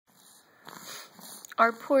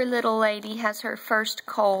Our poor little lady has her first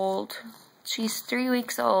cold. She's 3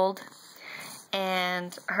 weeks old,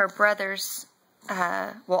 and her brothers,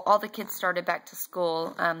 well, all the kids started back to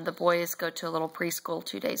school. The boys go to a little preschool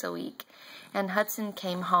 2 days a week, and Hudson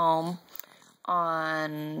came home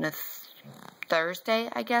on Thursday,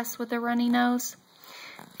 I guess, with a runny nose,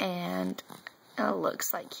 and it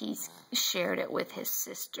looks like he's shared it with his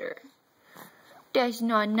sister. That's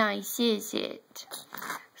not nice, is it?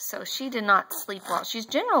 So she did not sleep well. She's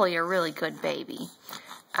generally a really good baby,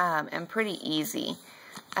 and pretty easy.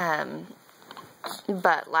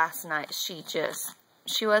 But last night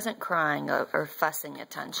she wasn't crying or fussing a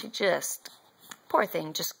ton. She just, poor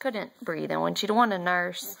thing, just couldn't breathe. And when she'd want a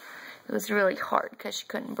nurse, it was really hard because she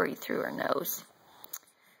couldn't breathe through her nose.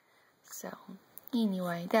 So,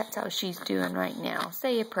 anyway, that's how she's doing right now.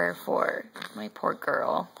 Say a prayer for her, my poor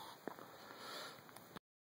girl.